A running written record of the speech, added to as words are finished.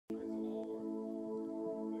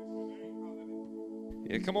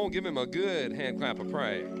Yeah, come on, give him a good hand clap of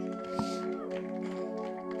praise.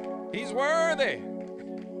 He's worthy.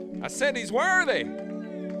 I said he's worthy.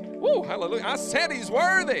 Woo, hallelujah. I said he's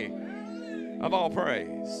worthy of all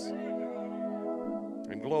praise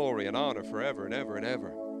and glory and honor forever and ever and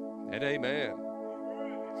ever. And amen.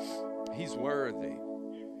 He's worthy.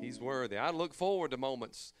 He's worthy. I look forward to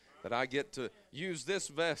moments that I get to use this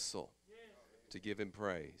vessel to give him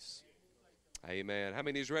praise. Amen. How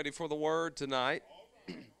many is ready for the word tonight?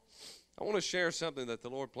 I want to share something that the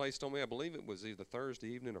Lord placed on me. I believe it was either Thursday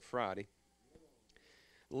evening or Friday.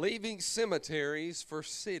 Leaving cemeteries for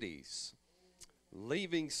cities.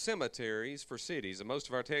 Leaving cemeteries for cities. And most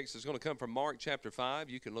of our text is going to come from Mark chapter 5.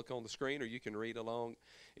 You can look on the screen or you can read along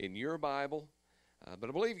in your Bible. But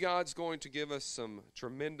I believe God's going to give us some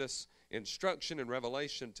tremendous instruction and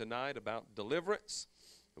revelation tonight about deliverance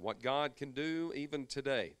and what God can do even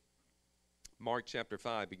today. Mark chapter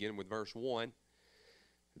 5, beginning with verse 1.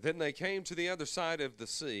 Then they came to the other side of the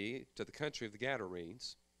sea, to the country of the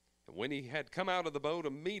Gadarenes. And when he had come out of the boat,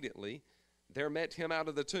 immediately there met him out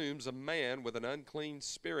of the tombs a man with an unclean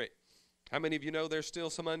spirit. How many of you know there's still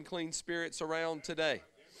some unclean spirits around today?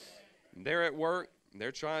 They're at work.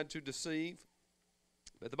 They're trying to deceive.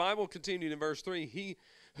 But the Bible continued in verse 3, he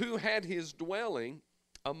who had his dwelling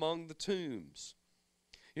among the tombs.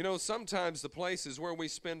 You know, sometimes the places where we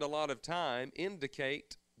spend a lot of time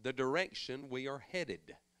indicate the direction we are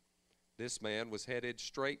headed. This man was headed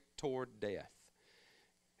straight toward death.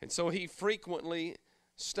 And so he frequently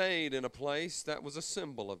stayed in a place that was a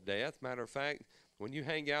symbol of death. Matter of fact, when you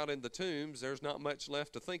hang out in the tombs, there's not much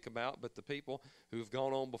left to think about but the people who've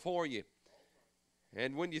gone on before you.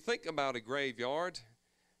 And when you think about a graveyard,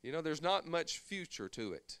 you know, there's not much future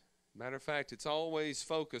to it. Matter of fact, it's always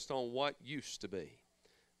focused on what used to be.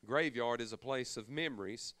 Graveyard is a place of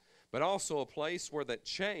memories, but also a place where that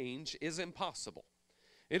change is impossible.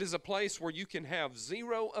 It is a place where you can have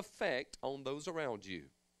zero effect on those around you.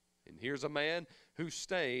 And here's a man who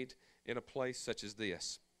stayed in a place such as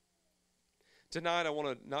this. Tonight I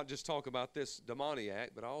want to not just talk about this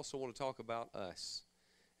demoniac, but I also want to talk about us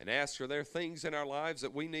and ask, are there things in our lives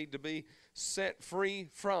that we need to be set free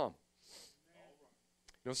from?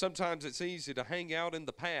 You know, sometimes it's easy to hang out in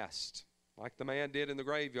the past, like the man did in the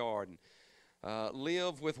graveyard, and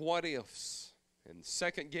live with what ifs and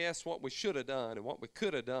second guess what we should have done and what we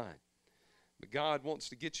could have done. But God wants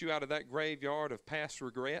to get you out of that graveyard of past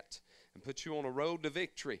regret and put you on a road to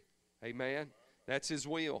victory. Amen. That's his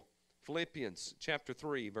will. Philippians chapter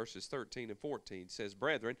 3 verses 13 and 14 says,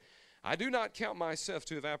 Brethren, I do not count myself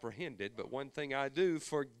to have apprehended, but one thing I do,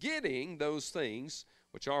 forgetting those things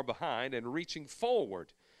which are behind and reaching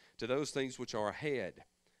forward to those things which are ahead.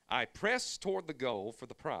 I press toward the goal for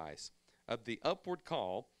the prize of the upward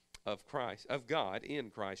call of God in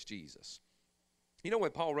Christ Jesus. You know,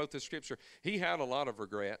 when Paul wrote this scripture, he had a lot of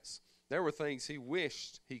regrets. There were things he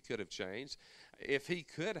wished he could have changed. If he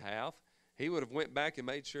could have, he would have went back and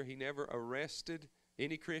made sure he never arrested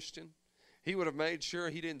any Christian. He would have made sure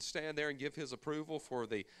he didn't stand there and give his approval for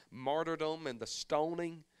the martyrdom and the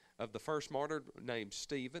stoning of the first martyr named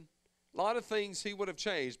Stephen. A lot of things he would have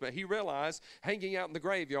changed, but he realized hanging out in the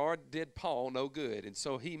graveyard did Paul no good. And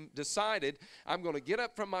so he decided, I'm going to get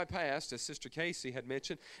up from my past, as Sister Casey had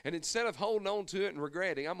mentioned, and instead of holding on to it and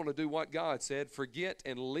regretting, I'm going to do what God said, forget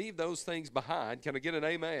and leave those things behind. Can I get an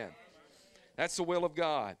amen? That's the will of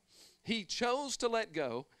God. He chose to let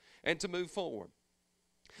go and to move forward.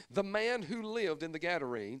 The man who lived in the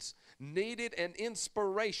Gadarenes needed an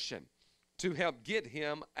inspiration to help get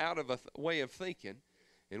him out of a way of thinking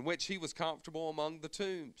in which he was comfortable among the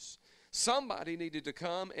tombs. Somebody needed to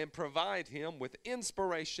come and provide him with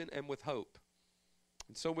inspiration and with hope.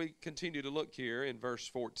 And so we continue to look here in verse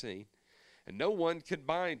 14. And no one could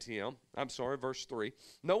bind him, verse 3.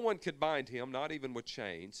 No one could bind him, not even with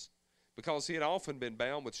chains, because he had often been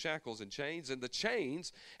bound with shackles and chains, and the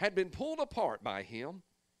chains had been pulled apart by him,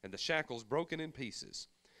 and the shackles broken in pieces.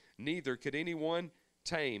 Neither could anyone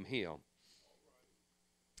tame him.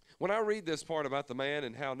 When I read this part about the man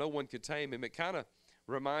and how no one could tame him, it kind of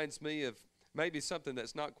reminds me of maybe something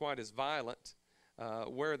that's not quite as violent,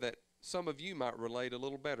 where that some of you might relate a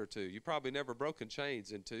little better to. You probably never broken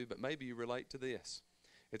chains into, but maybe you relate to this.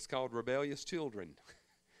 It's called rebellious children.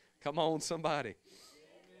 Come on, somebody.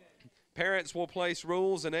 Parents will place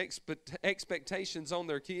rules and expectations on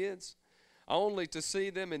their kids, only to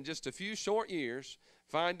see them in just a few short years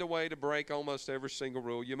find a way to break almost every single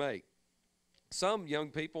rule you make. Some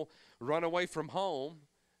young people run away from home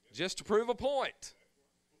just to prove a point.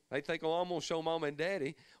 They think, well, I'm going to show mom and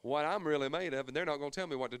daddy what I'm really made of, and they're not going to tell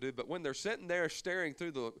me what to do. But when they're sitting there staring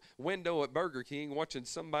through the window at Burger King watching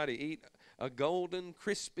somebody eat a golden,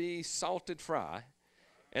 crispy, salted fry.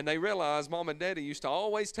 And they realize Mom and Daddy used to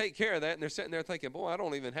always take care of that. And they're sitting there thinking, boy, I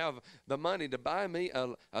don't even have the money to buy me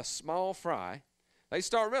a small fry. They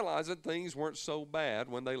start realizing things weren't so bad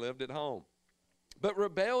when they lived at home. But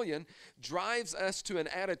rebellion drives us to an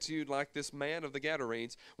attitude like this man of the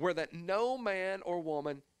Gadarenes, where that no man or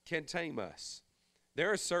woman can tame us.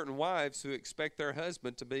 There are certain wives who expect their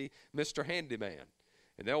husband to be Mr. Handyman.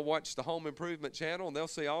 And they'll watch the Home Improvement Channel, and they'll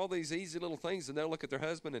see all these easy little things, and they'll look at their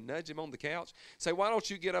husband and nudge him on the couch. Say, why don't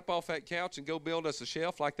you get up off that couch and go build us a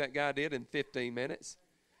shelf like that guy did in 15 minutes?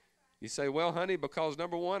 You say, well, honey, because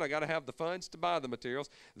number one, I got to have the funds to buy the materials.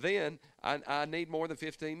 Then I need more than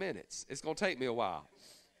 15 minutes. It's going to take me a while.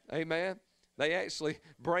 Amen? They actually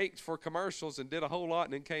braked for commercials and did a whole lot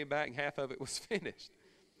and then came back and half of it was finished.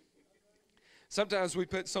 Sometimes we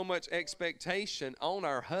put so much expectation on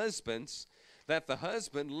our husbands that the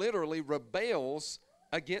husband literally rebels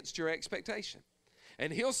against your expectation.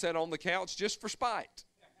 And he'll sit on the couch just for spite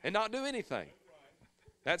and not do anything.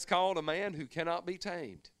 That's called a man who cannot be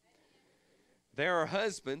tamed. There are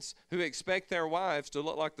husbands who expect their wives to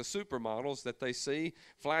look like the supermodels that they see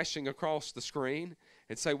flashing across the screen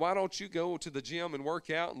and say, why don't you go to the gym and work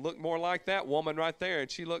out and look more like that woman right there? And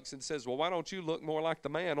she looks and says, well, why don't you look more like the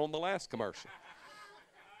man on the last commercial?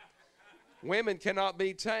 Women cannot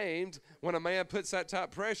be tamed when a man puts that type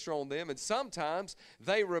of pressure on them, and sometimes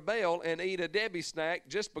they rebel and eat a Debbie snack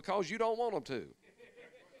just because you don't want them to.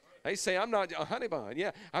 They say, I'm not a honey bun.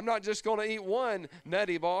 Yeah, I'm not just going to eat one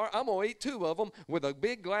nutty bar. I'm going to eat two of them with a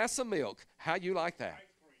big glass of milk. How you like that?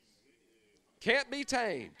 Can't be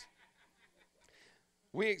tamed.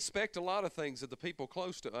 We expect a lot of things of the people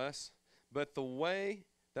close to us, but the way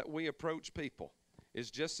that we approach people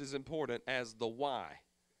is just as important as the why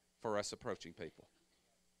for us approaching people.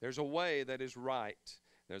 There's a way that is right.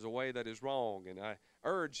 There's a way that is wrong. And I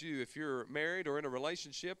urge you, if you're married or in a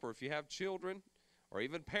relationship or if you have children, or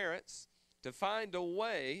even parents, to find a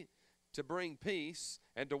way to bring peace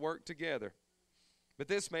and to work together. But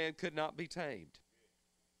this man could not be tamed.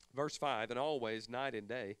 Verse 5, and always, night and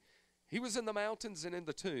day, he was in the mountains and in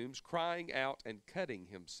the tombs, crying out and cutting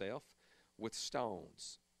himself with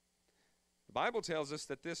stones. The Bible tells us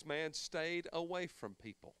that this man stayed away from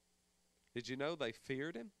people. Did you know they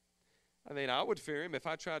feared him? I mean, I would fear him if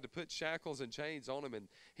I tried to put shackles and chains on him and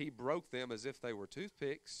he broke them as if they were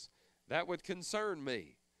toothpicks. That would concern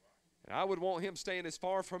me. And I would want him staying as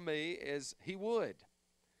far from me as he would.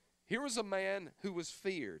 Here was a man who was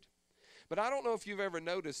feared. But I don't know if you've ever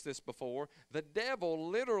noticed this before. The devil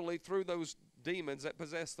literally, through those demons that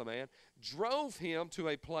possessed the man, drove him to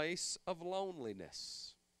a place of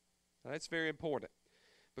loneliness. Now, that's very important,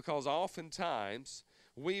 because oftentimes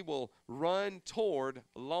we will run toward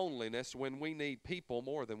loneliness when we need people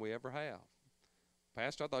more than we ever have.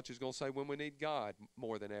 Pastor, I thought you was going to say when we need God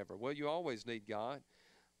more than ever. Well, you always need God,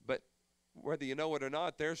 but whether you know it or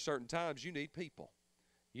not, there's certain times you need people.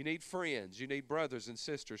 You need friends. You need brothers and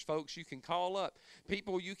sisters, folks you can call up,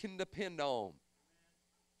 people you can depend on.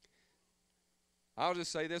 I'll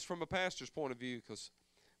just say this from a pastor's point of view, because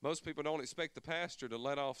most people don't expect the pastor to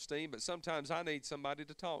let off steam, but sometimes I need somebody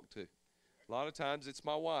to talk to. A lot of times it's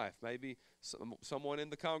my wife, maybe someone in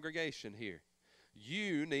the congregation here.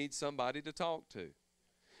 You need somebody to talk to.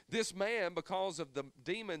 This man, because of the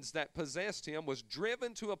demons that possessed him, was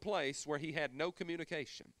driven to a place where he had no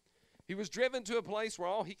communication. He was driven to a place where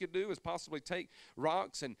all he could do is possibly take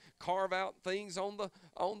rocks and carve out things on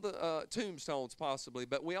the tombstones possibly.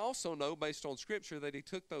 But we also know, based on Scripture, that he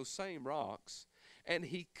took those same rocks and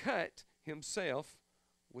he cut himself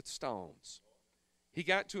with stones. He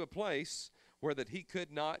got to a place where that he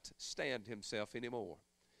could not stand himself anymore.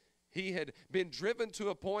 He had been driven to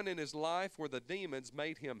a point in his life where the demons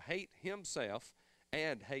made him hate himself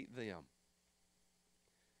and hate them.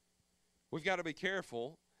 We've got to be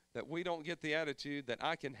careful that we don't get the attitude that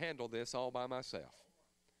I can handle this all by myself.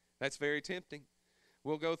 That's very tempting.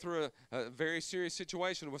 We'll go through a very serious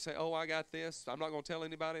situation. We'll say, oh, I got this. I'm not going to tell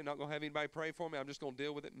anybody. I'm not going to have anybody pray for me. I'm just going to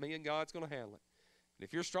deal with it. Me and God's going to handle it. And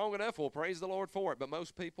if you're strong enough, we'll praise the Lord for it. But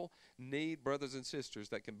most people need brothers and sisters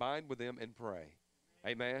that can bind with them and pray.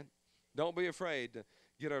 Amen. Don't be afraid to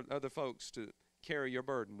get other folks to carry your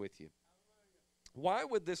burden with you. Why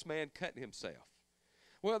would this man cut himself?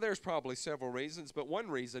 Well, there's probably several reasons, but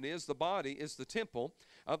one reason is the body is the temple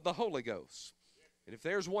of the Holy Ghost. And if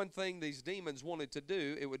there's one thing these demons wanted to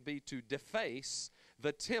do, it would be to deface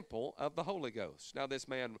the temple of the Holy Ghost. Now, this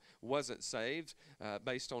man wasn't saved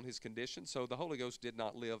based on his condition, so the Holy Ghost did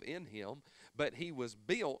not live in him, but he was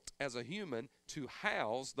built as a human to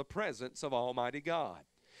house the presence of Almighty God.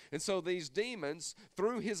 And so these demons,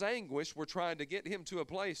 through his anguish, were trying to get him to a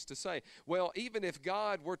place to say, well, even if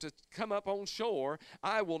God were to come up on shore,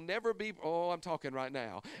 I will never be, I'm talking right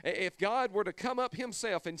now. If God were to come up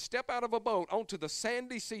himself and step out of a boat onto the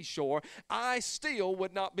sandy seashore, I still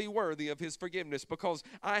would not be worthy of his forgiveness, because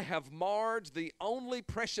I have marred the only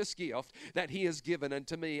precious gift that he has given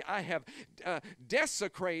unto me. I have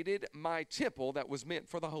desecrated my temple that was meant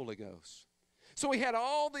for the Holy Ghost. So he had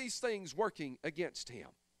all these things working against him.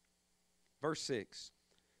 Verse 6,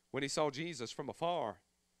 when he saw Jesus from afar,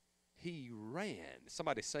 he ran.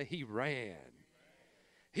 Somebody say, he ran.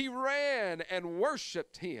 He ran and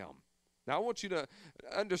worshiped him. Now, I want you to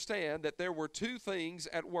understand that there were two things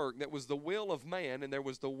at work. That was the will of man, and there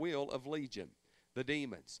was the will of legion, the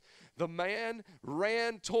demons. The man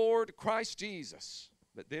ran toward Christ Jesus,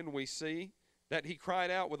 but then we see that he cried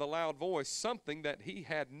out with a loud voice something that he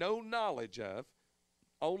had no knowledge of.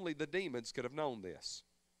 Only the demons could have known this.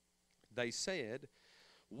 They said,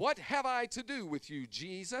 what have I to do with you,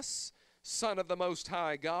 Jesus, Son of the Most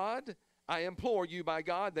High God? I implore you by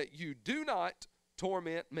God that you do not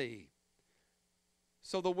torment me.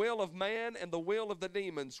 So the will of man and the will of the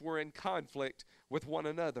demons were in conflict with one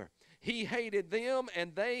another. He hated them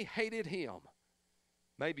and they hated him.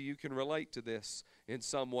 Maybe you can relate to this in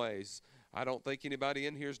some ways. I don't think anybody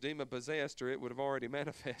in here is demon-possessed, or it would have already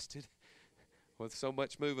manifested with so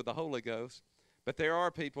much move of the Holy Ghost. But there are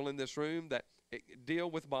people in this room that deal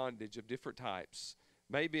with bondage of different types.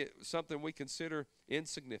 Maybe it's something we consider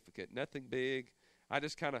insignificant, nothing big. I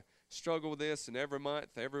just kind of struggle with this, and every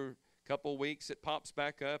month, every couple of weeks, it pops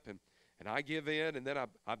back up, and I give in, and then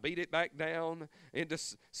I beat it back down into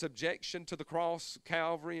subjection to the cross,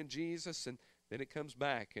 Calvary, and Jesus, and then it comes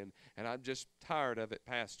back, and I'm just tired of it,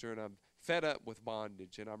 Pastor, and I'm fed up with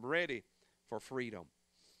bondage, and I'm ready for freedom.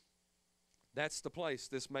 That's the place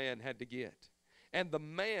this man had to get. And the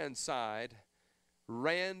man side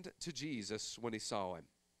ran to Jesus when he saw him.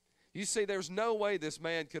 You see, there's no way this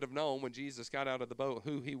man could have known when Jesus got out of the boat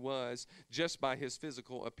who he was just by his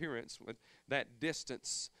physical appearance, with that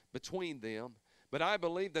distance between them. But I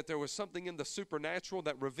believe that there was something in the supernatural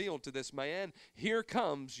that revealed to this man, here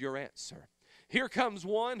comes your answer. Here comes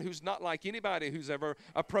one who's not like anybody who's ever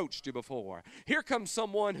approached you before. Here comes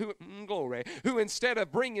someone who, who instead of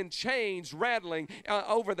bringing chains rattling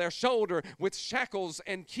over their shoulder with shackles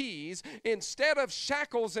and keys, instead of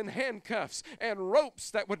shackles and handcuffs and ropes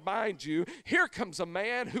that would bind you, here comes a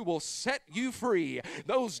man who will set you free.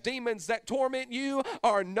 Those demons that torment you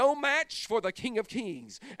are no match for the King of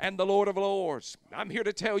Kings and the Lord of Lords. I'm here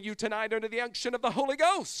to tell you tonight, under the unction of the Holy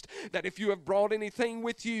Ghost, that if you have brought anything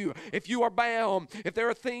with you, if you are bound, if there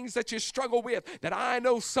are things that you struggle with, that I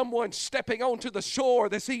know someone stepping onto the shore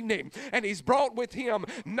this evening, and he's brought with him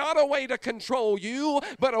not a way to control you,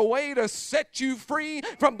 but a way to set you free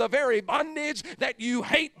from the very bondage that you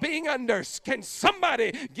hate being under. Can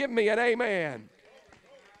somebody give me an amen?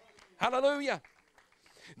 Hallelujah.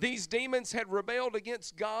 These demons had rebelled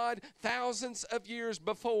against God thousands of years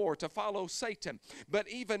before to follow Satan. But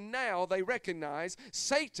even now they recognize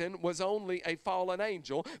Satan was only a fallen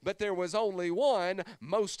angel, but there was only one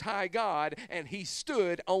Most High God, and he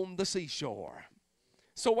stood on the seashore.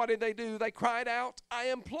 So what did they do? They cried out, I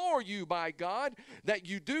implore you by God that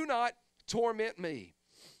you do not torment me.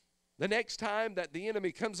 The next time that the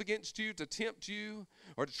enemy comes against you to tempt you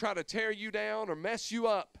or to try to tear you down or mess you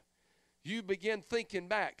up, you begin thinking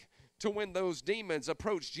back to when those demons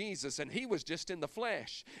approached Jesus and he was just in the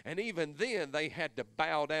flesh. And even then they had to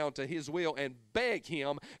bow down to his will and beg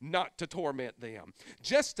him not to torment them.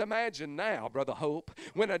 Just imagine now, Brother Hope,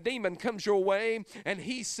 when a demon comes your way and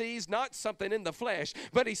he sees not something in the flesh,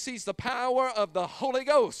 but he sees the power of the Holy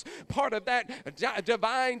Ghost, part of that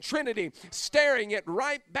divine Trinity, staring it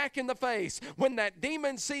right back in the face. When that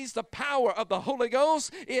demon sees the power of the Holy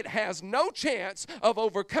Ghost, it has no chance of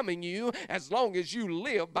overcoming you as long as you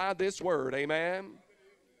live by this word. Amen.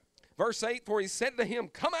 Verse 8, for he said to him,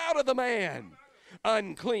 come out of the man,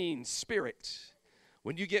 unclean spirit.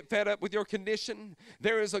 When you get fed up with your condition,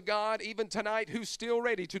 there is a God even tonight who's still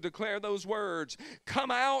ready to declare those words.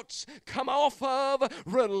 Come out, come off of,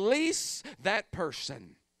 release that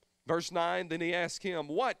person. Verse 9, then he asked him,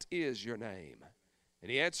 what is your name? And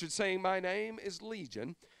he answered, saying, my name is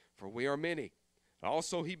Legion, for we are many.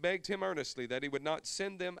 Also he begged him earnestly that he would not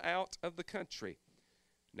send them out of the country.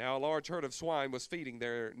 Now a large herd of swine was feeding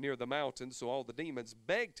there near the mountain, so all the demons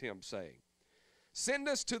begged him, saying, send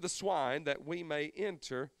us to the swine that we may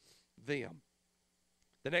enter them.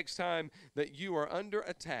 The next time that you are under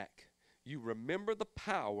attack, you remember the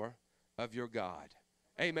power of your God.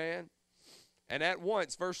 Amen. And at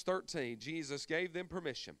once, verse 13, Jesus gave them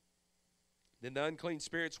permission Then the unclean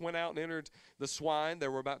spirits went out and entered the swine.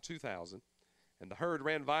 There were about 2,000. And the herd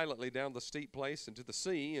ran violently down the steep place into the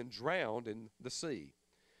sea and drowned in the sea.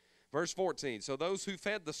 Verse 14, so those who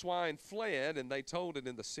fed the swine fled, and they told it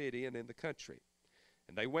in the city and in the country.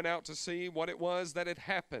 And they went out to see what it was that had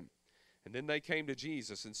happened. And then they came to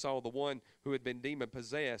Jesus and saw the one who had been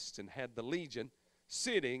demon-possessed and had the legion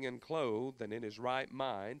sitting and clothed and in his right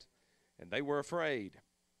mind, and they were afraid.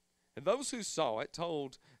 And those who saw it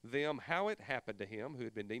told them how it happened to him who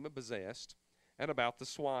had been demon-possessed, and about the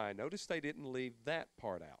swine. Notice they didn't leave that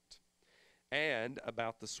part out. And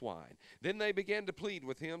about the swine. Then they began to plead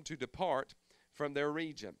with him to depart from their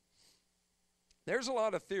region. There's a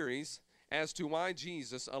lot of theories as to why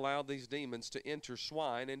Jesus allowed these demons to enter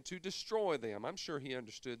swine and to destroy them. I'm sure he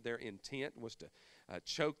understood their intent was to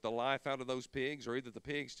choke the life out of those pigs, or either the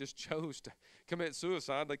pigs just chose to commit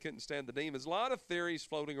suicide. They couldn't stand the demons. A lot of theories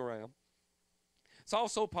floating around. It's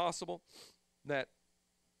also possible that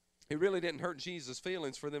it really didn't hurt Jesus'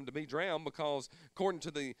 feelings for them to be drowned, because according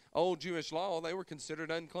to the old Jewish law, they were considered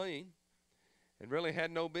unclean and really had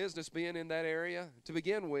no business being in that area to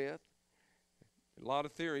begin with. A lot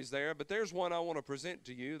of theories there, but there's one I want to present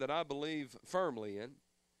to you that I believe firmly in,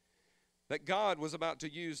 that God was about to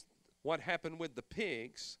use what happened with the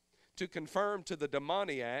pigs to confirm to the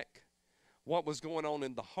demoniac what was going on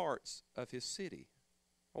in the hearts of his city.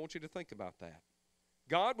 I want you to think about that.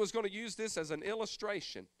 God was going to use this as an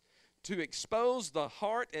illustration to expose the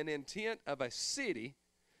heart and intent of a city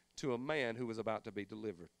to a man who was about to be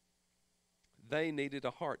delivered. They needed a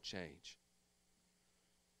heart change.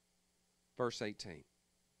 Verse 18.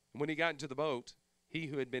 When he got into the boat, he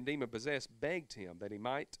who had been demon-possessed begged him that he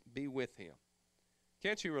might be with him.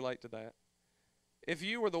 Can't you relate to that? If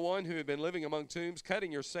you were the one who had been living among tombs,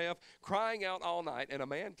 cutting yourself, crying out all night, and a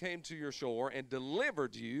man came to your shore and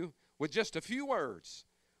delivered you with just a few words,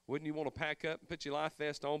 wouldn't you want to pack up and put your life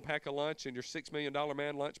vest on, pack a lunch in your $6 million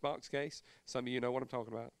man lunchbox case? Some of you know what I'm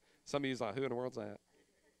talking about. Some of you is like, who in the world's that?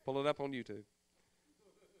 Pull it up on YouTube.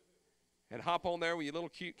 And hop on there with your little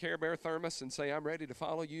cute Care Bear thermos and say, I'm ready to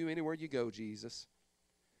follow you anywhere you go, Jesus.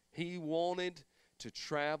 He wanted to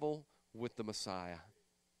travel with the Messiah.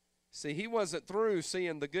 See, he wasn't through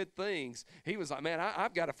seeing the good things. He was like, man,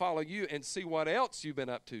 I've got to follow you and see what else you've been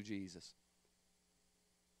up to, Jesus.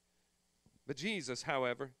 But Jesus,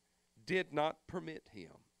 however, did not permit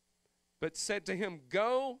him, but said to him,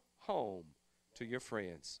 go home to your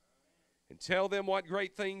friends and tell them what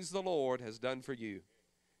great things the Lord has done for you,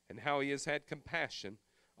 and how he has had compassion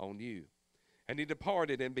on you. And he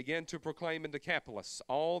departed and began to proclaim in Decapolis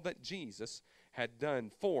all that Jesus had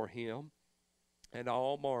done for him, and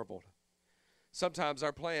all marveled. Sometimes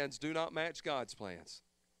our plans do not match God's plans.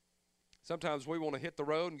 Sometimes we want to hit the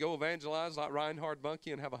road and go evangelize like Reinhard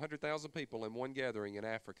Bonnke and have 100,000 people in one gathering in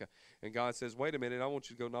Africa. And God says, wait a minute, I want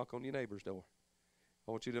you to go knock on your neighbor's door.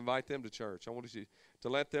 I want you to invite them to church. I want you to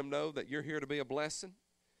let them know that you're here to be a blessing.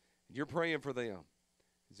 You're praying for them.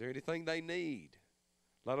 Is there anything they need?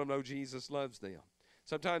 Let them know Jesus loves them.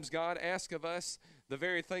 Sometimes God asks of us the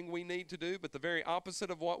very thing we need to do, but the very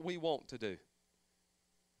opposite of what we want to do.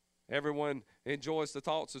 Everyone enjoys the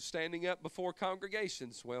thoughts of standing up before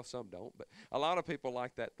congregations. Well, some don't, but a lot of people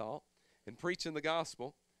like that thought and preaching the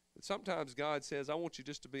gospel. But sometimes God says, I want you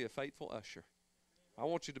just to be a faithful usher. I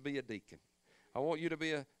want you to be a deacon. I want you to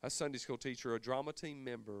be a Sunday school teacher, a drama team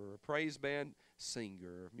member, a praise band singer,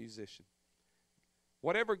 or musician.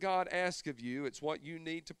 Whatever God asks of you, it's what you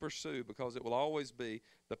need to pursue, because it will always be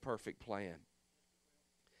the perfect plan.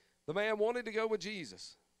 The man wanted to go with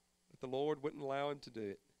Jesus, but the Lord wouldn't allow him to do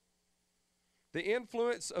it. The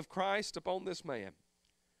influence of Christ upon this man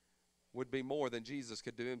would be more than Jesus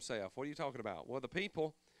could do himself. What are you talking about? Well, the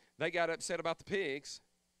people, they got upset about the pigs,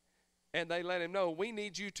 and they let him know, we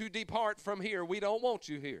need you to depart from here. We don't want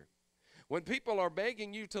you here. When people are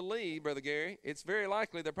begging you to leave, Brother Gary, it's very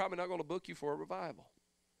likely they're probably not going to book you for a revival.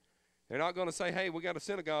 They're not going to say, hey, we got a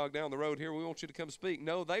synagogue down the road here. We want you to come speak.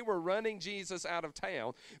 No, they were running Jesus out of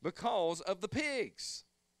town because of the pigs.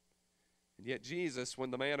 And yet Jesus,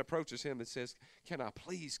 when the man approaches him and says, can I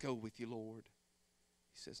please go with you, Lord?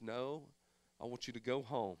 He says, no, I want you to go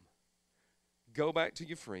home. Go back to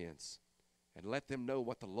your friends and let them know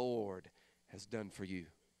what the Lord has done for you.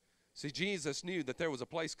 See, Jesus knew that there was a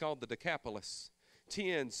place called the Decapolis,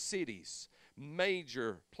 10 cities,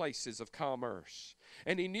 major places of commerce.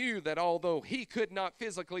 And he knew that although he could not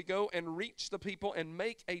physically go and reach the people and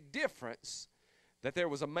make a difference, that there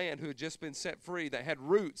was a man who had just been set free that had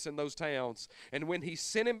roots in those towns. And when he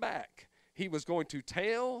sent him back, he was going to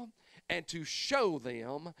tell and to show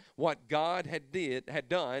them what God had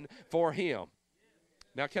done for him.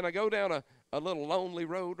 Now, can I go down a little lonely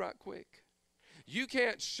road right quick? You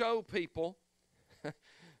can't show people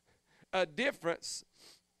a difference,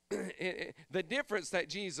 the difference that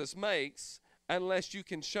Jesus makes, unless you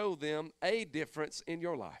can show them a difference in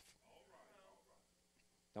your life.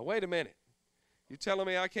 Now, wait a minute. You telling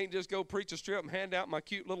me I can't just go preach a strip and hand out my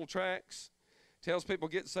cute little tracts? Tells people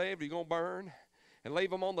get saved, you're going to burn, and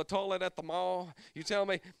leave them on the toilet at the mall. You tell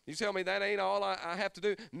me that ain't all I have to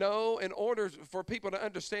do? No, in order for people to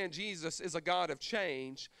understand Jesus is a God of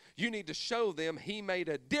change, you need to show them he made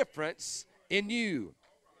a difference in you.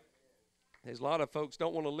 There's a lot of folks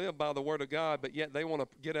don't want to live by the word of God, but yet they want to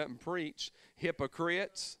get up and preach.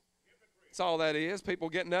 Hypocrites. That's all that is. People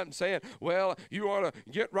getting up and saying, well, you ought to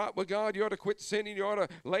get right with God. You ought to quit sinning. You ought to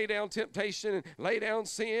lay down temptation and lay down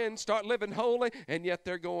sin, start living holy. And yet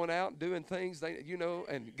they're going out and doing things,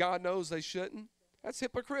 and God knows they shouldn't. That's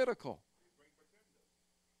hypocritical.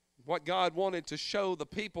 What God wanted to show the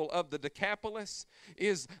people of the Decapolis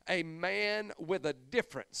is a man with a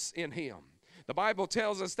difference in him. The Bible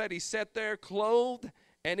tells us that he sat there clothed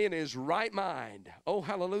and in his right mind. Oh,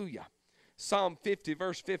 hallelujah. Psalm 50,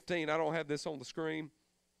 verse 15. I don't have this on the screen.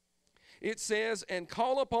 It says, and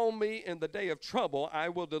call upon me in the day of trouble. I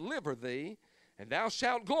will deliver thee, and thou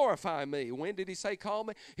shalt glorify me. When did he say call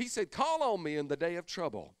me? He said, call on me in the day of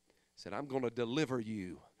trouble. He said, I'm going to deliver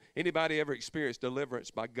you. Anybody ever experienced deliverance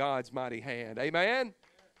by God's mighty hand? Amen?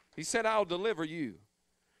 He said, I'll deliver you.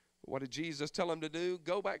 What did Jesus tell him to do?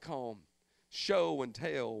 Go back home. Show and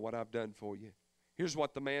tell what I've done for you. Here's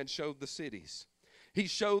what the man showed the cities. He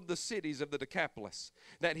showed the cities of the Decapolis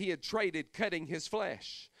that he had traded cutting his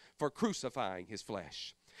flesh for crucifying his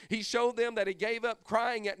flesh. He showed them that he gave up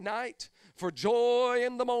crying at night for joy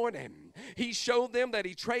in the morning. He showed them that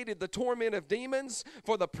he traded the torment of demons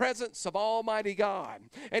for the presence of Almighty God.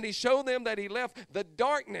 And he showed them that he left the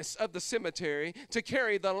darkness of the cemetery to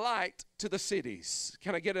carry the light to the cities.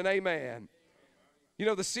 Can I get an amen? You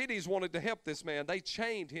know, the cities wanted to help this man. They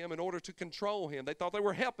chained him in order to control him. They thought they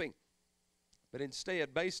were helping. But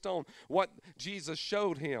instead, based on what Jesus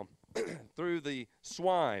showed him through the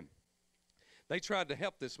swine, they tried to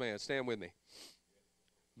help this man, stand with me,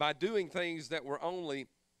 by doing things that were only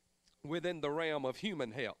within the realm of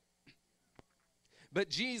human help. But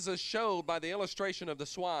Jesus showed by the illustration of the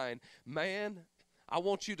swine, man, I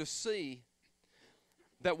want you to see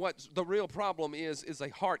that what the real problem is a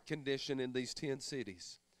heart condition in these 10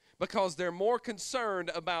 cities. Because they're more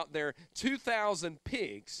concerned about their 2,000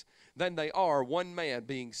 pigs than they are one man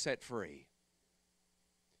being set free.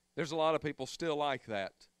 There's a lot of people still like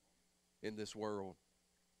that in this world.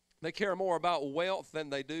 They care more about wealth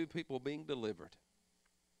than they do people being delivered.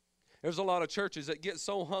 There's a lot of churches that get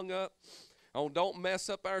so hung up on don't mess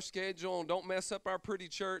up our schedule, on don't mess up our pretty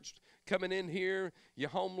church, coming in here, you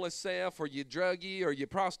homeless self, or you druggie, or you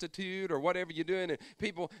prostitute, or whatever you're doing. And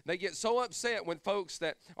people, they get so upset when folks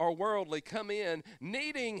that are worldly come in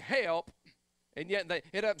needing help, and yet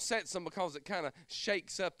it upsets them because it kind of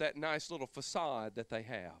shakes up that nice little facade that they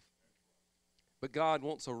have. But God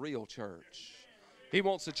wants a real church. He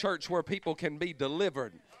wants a church where people can be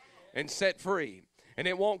delivered and set free. And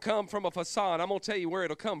it won't come from a facade. I'm going to tell you where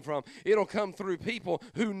it'll come from. It'll come through people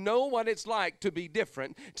who know what it's like to be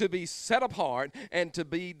different, to be set apart, and to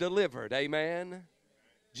be delivered. Amen?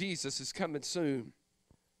 Jesus is coming soon.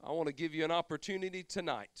 I want to give you an opportunity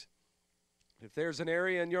tonight. If there's an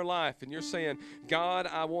area in your life and you're saying, God,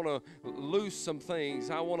 I want to loose some things.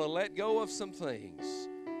 I want to let go of some things.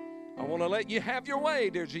 I want to let you have your way,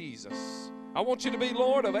 dear Jesus. I want you to be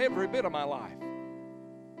Lord of every bit of my life.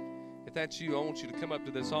 If that's you, I want you to come up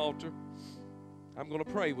to this altar. I'm going to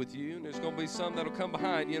pray with you, and there's going to be some that will come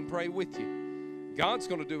behind you and pray with you. God's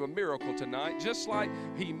going to do a miracle tonight, just like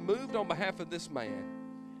he moved on behalf of this man.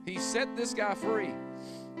 He set this guy free.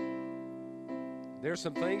 There's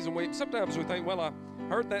some things, and sometimes we think, well, I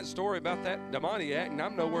heard that story about that demoniac, and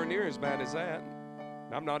I'm nowhere near as bad as that.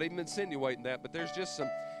 I'm not even insinuating that, but there's just some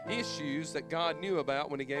issues that God knew about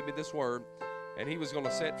when he gave me this word, and he was going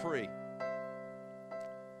to set free.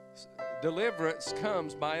 Deliverance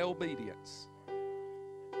comes by obedience.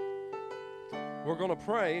 We're going to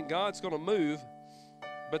pray, and God's going to move,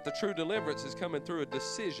 but the true deliverance is coming through a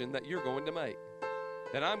decision that you're going to make.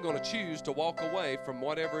 That I'm going to choose to walk away from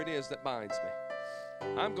whatever it is that binds me.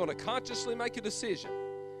 I'm going to consciously make a decision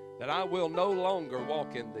that I will no longer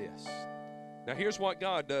walk in this. Now, here's what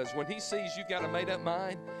God does. When he sees you've got a made-up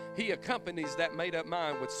mind, he accompanies that made-up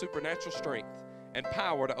mind with supernatural strength and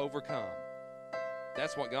power to overcome.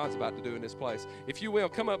 That's what God's about to do in this place. If you will,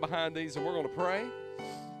 come up behind these, and we're going to pray.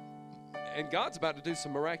 And God's about to do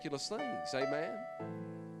some miraculous things. Amen.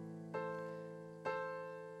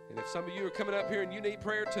 And if some of you are coming up here and you need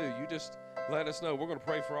prayer too, let us know. We're going to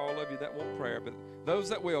pray for all of you that want prayer, but those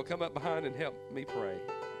that will, come up behind and help me pray.